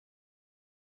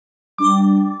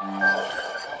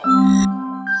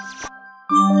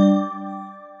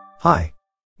Hi.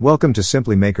 Welcome to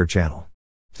Simply Maker channel.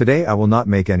 Today I will not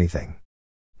make anything.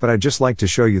 But I'd just like to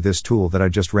show you this tool that I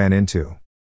just ran into.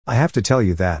 I have to tell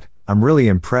you that, I'm really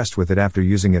impressed with it after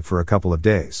using it for a couple of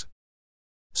days.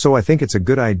 So I think it's a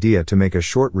good idea to make a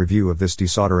short review of this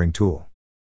desoldering tool.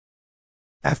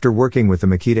 After working with the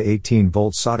Makita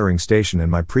 18-volt soldering station in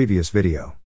my previous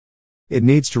video, it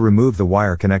needs to remove the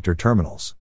wire connector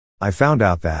terminals. I found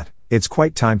out that it's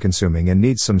quite time-consuming and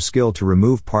needs some skill to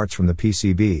remove parts from the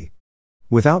PCB,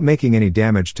 without making any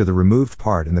damage to the removed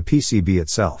part in the PCB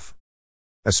itself.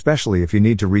 Especially if you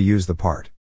need to reuse the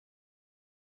part.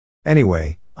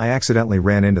 Anyway, I accidentally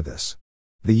ran into this.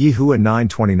 The YIHUA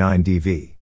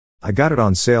 929D-V. I got it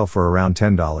on sale for around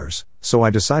 $10, so I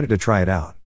decided to try it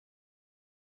out.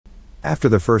 After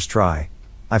the first try,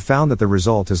 I found that the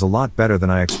result is a lot better than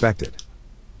I expected.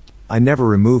 I never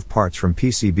remove parts from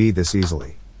PCB this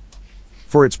easily.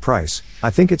 For its price, I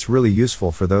think it's really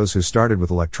useful for those who started with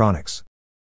electronics.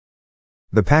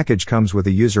 The package comes with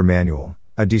a user manual,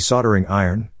 a desoldering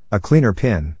iron, a cleaner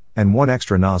pin, and one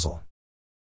extra nozzle.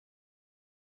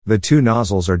 The two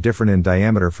nozzles are different in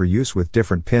diameter for use with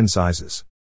different pin sizes.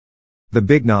 The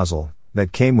big nozzle,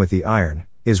 that came with the iron,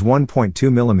 is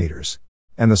 1.2 millimeters,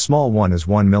 and the small one is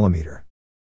 1 millimeter.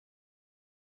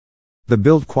 The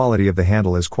build quality of the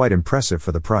handle is quite impressive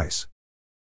for the price.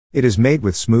 It is made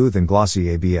with smooth and glossy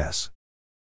ABS.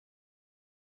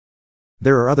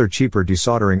 There are other cheaper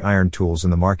desoldering iron tools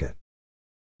in the market.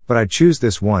 But I choose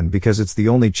this one because it's the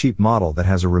only cheap model that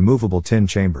has a removable tin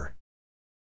chamber.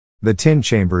 The tin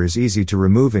chamber is easy to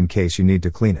remove in case you need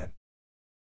to clean it.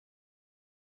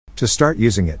 To start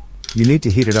using it, you need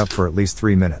to heat it up for at least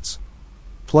 3 minutes.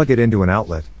 Plug it into an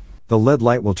outlet, the LED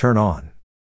light will turn on.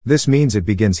 This means it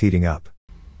begins heating up.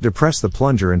 Depress the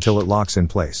plunger until it locks in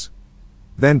place.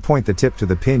 Then point the tip to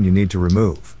the pin you need to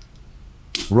remove,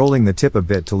 rolling the tip a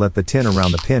bit to let the tin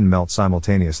around the pin melt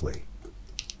simultaneously.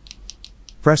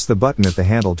 Press the button at the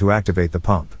handle to activate the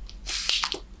pump.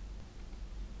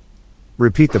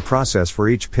 Repeat the process for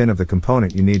each pin of the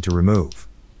component you need to remove.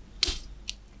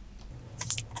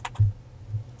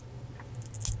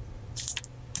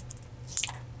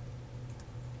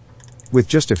 With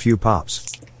just a few pops,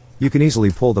 you can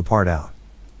easily pull the part out.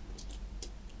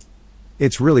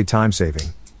 It's really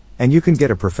time-saving, and you can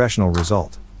get a professional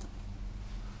result.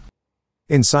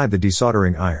 Inside the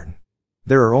desoldering iron,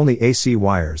 there are only AC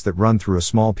wires that run through a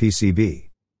small PCB.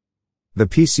 The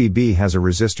PCB has a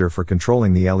resistor for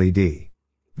controlling the LED.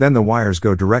 Then the wires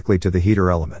go directly to the heater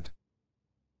element.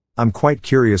 I'm quite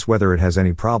curious whether it has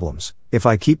any problems if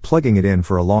I keep plugging it in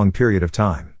for a long period of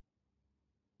time.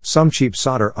 Some cheap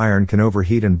solder iron can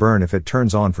overheat and burn if it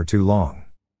turns on for too long.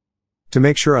 To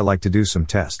make sure, I like to do some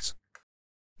tests.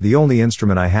 The only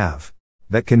instrument I have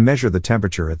that can measure the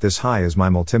temperature at this high is my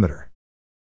multimeter.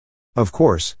 Of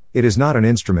course, it is not an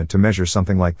instrument to measure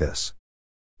something like this.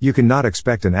 You cannot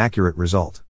expect an accurate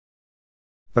result.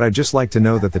 But I just like to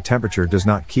know that the temperature does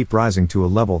not keep rising to a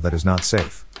level that is not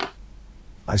safe.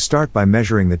 I start by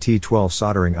measuring the T12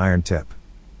 soldering iron tip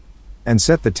and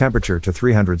set the temperature to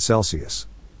 300 Celsius.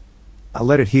 I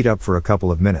let it heat up for a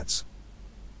couple of minutes.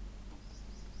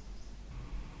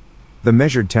 The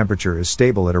measured temperature is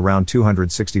stable at around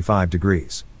 265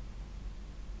 degrees.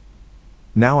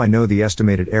 Now I know the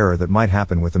estimated error that might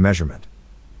happen with the measurement.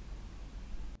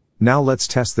 Now let's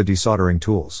test the desoldering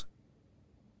tools.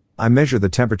 I measure the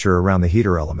temperature around the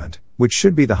heater element, which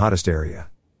should be the hottest area.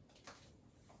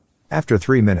 After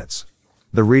 3 minutes,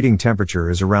 the reading temperature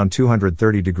is around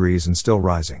 230 degrees and still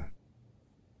rising.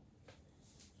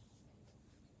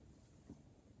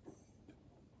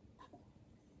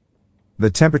 The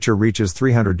temperature reaches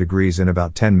 300 degrees in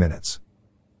about 10 minutes.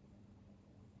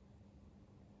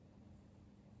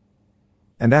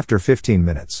 And after 15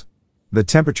 minutes, the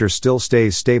temperature still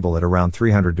stays stable at around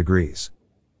 300 degrees.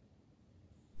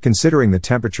 Considering the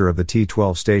temperature of the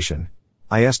T12 station,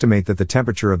 I estimate that the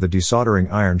temperature of the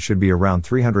desoldering iron should be around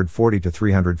 340 to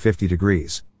 350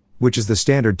 degrees, which is the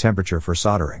standard temperature for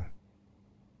soldering.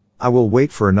 I will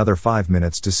wait for another 5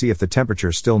 minutes to see if the temperature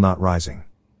is still not rising.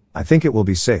 I think it will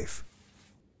be safe.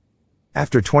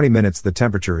 After 20 minutes, the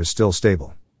temperature is still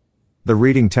stable. The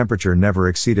reading temperature never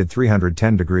exceeded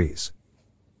 310 degrees.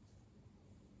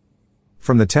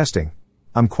 From the testing,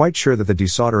 I'm quite sure that the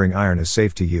desoldering iron is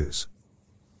safe to use.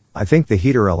 I think the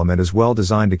heater element is well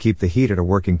designed to keep the heat at a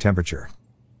working temperature,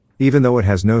 even though it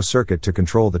has no circuit to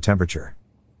control the temperature.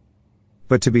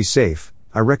 But to be safe,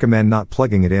 I recommend not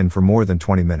plugging it in for more than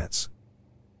 20 minutes.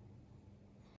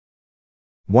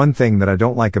 One thing that I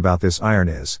don't like about this iron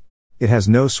is, it has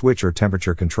no switch or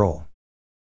temperature control.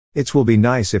 It will be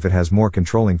nice if it has more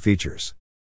controlling features.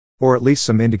 Or at least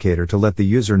some indicator to let the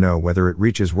user know whether it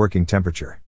reaches working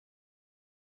temperature.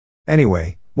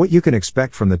 Anyway, what you can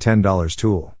expect from the $10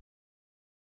 tool.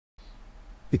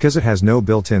 Because it has no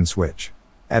built-in switch.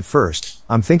 At first,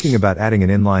 I'm thinking about adding an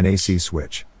inline AC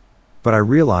switch. But I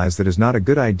realize that it's not a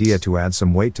good idea to add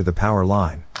some weight to the power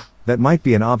line. That might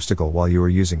be an obstacle while you are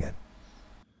using it.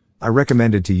 I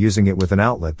recommended to using it with an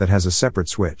outlet that has a separate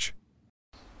switch.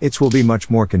 It will be much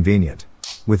more convenient.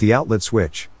 With the outlet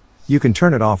switch, you can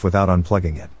turn it off without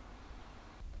unplugging it.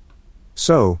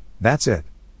 So, that's it.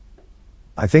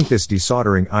 I think this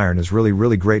desoldering iron is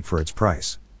really great for its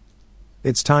price.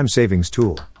 It's time savings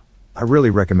tool. I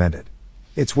really recommend it.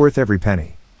 It's worth every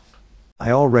penny. I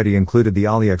already included the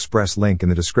Aliexpress link in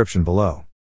the description below.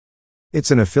 It's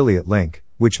an affiliate link,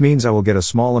 which means I will get a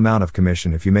small amount of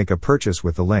commission if you make a purchase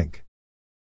with the link.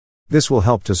 This will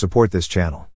help to support this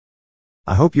channel.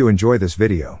 I hope you enjoy this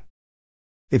video.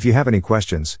 If you have any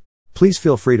questions, please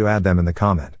feel free to add them in the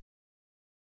comment.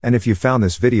 And if you found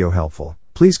this video helpful,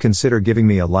 please consider giving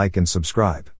me a like and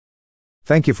subscribe.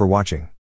 Thank you for watching.